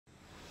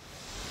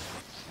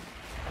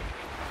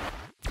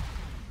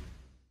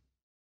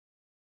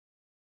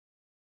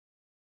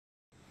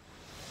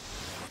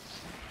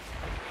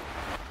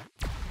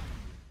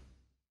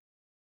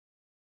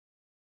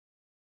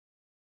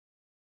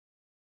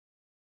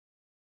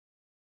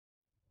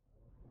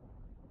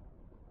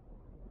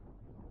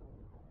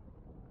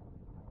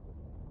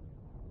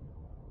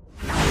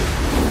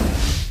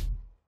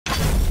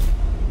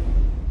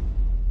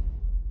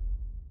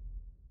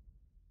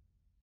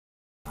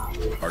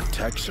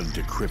Techs have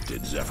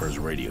decrypted Zephyr's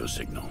radio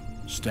signal.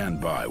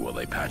 Stand by while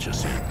they patch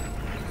us in.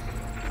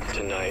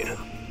 Tonight,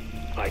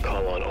 I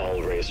call on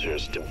all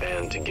racers to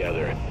band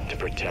together to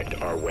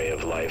protect our way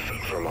of life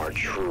from our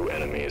true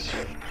enemies.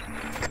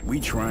 We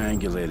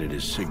triangulated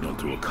his signal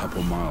to a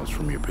couple miles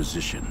from your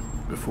position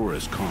before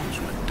his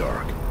comms went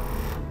dark.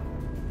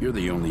 You're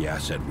the only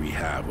asset we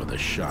have with a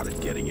shot at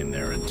getting in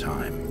there in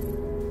time.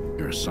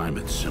 Your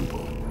assignment's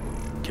simple.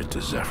 Get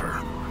to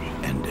Zephyr.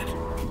 End it.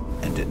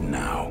 End it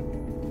now.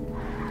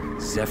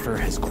 Zephyr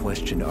has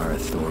questioned our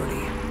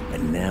authority,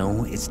 and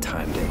now it's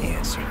time to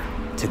answer.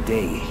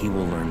 Today, he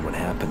will learn what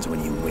happens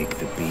when you wake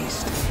the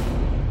beast.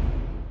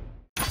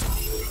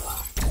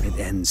 It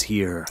ends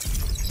here,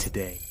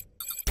 today.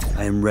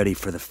 I am ready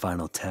for the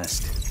final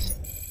test.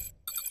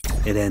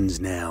 It ends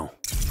now.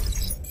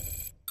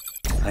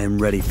 I am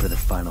ready for the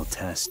final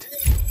test.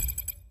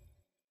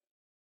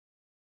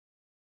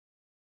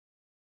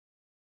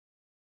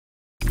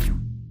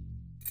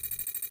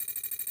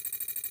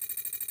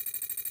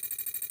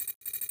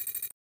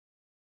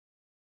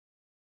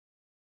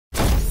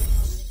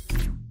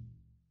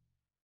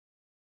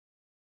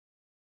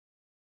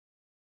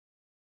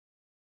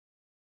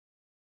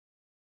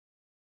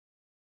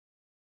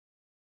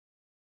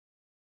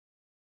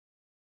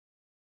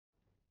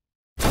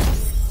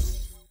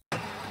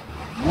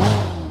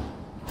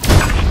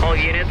 All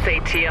units,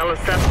 ATL, a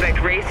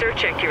suspect racer.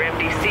 Check your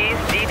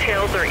MDCs.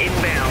 Details are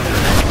inbound.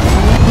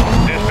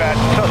 Dispatch,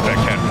 suspect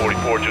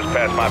 1044 just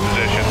passed my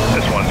position.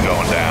 This one's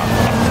going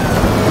down.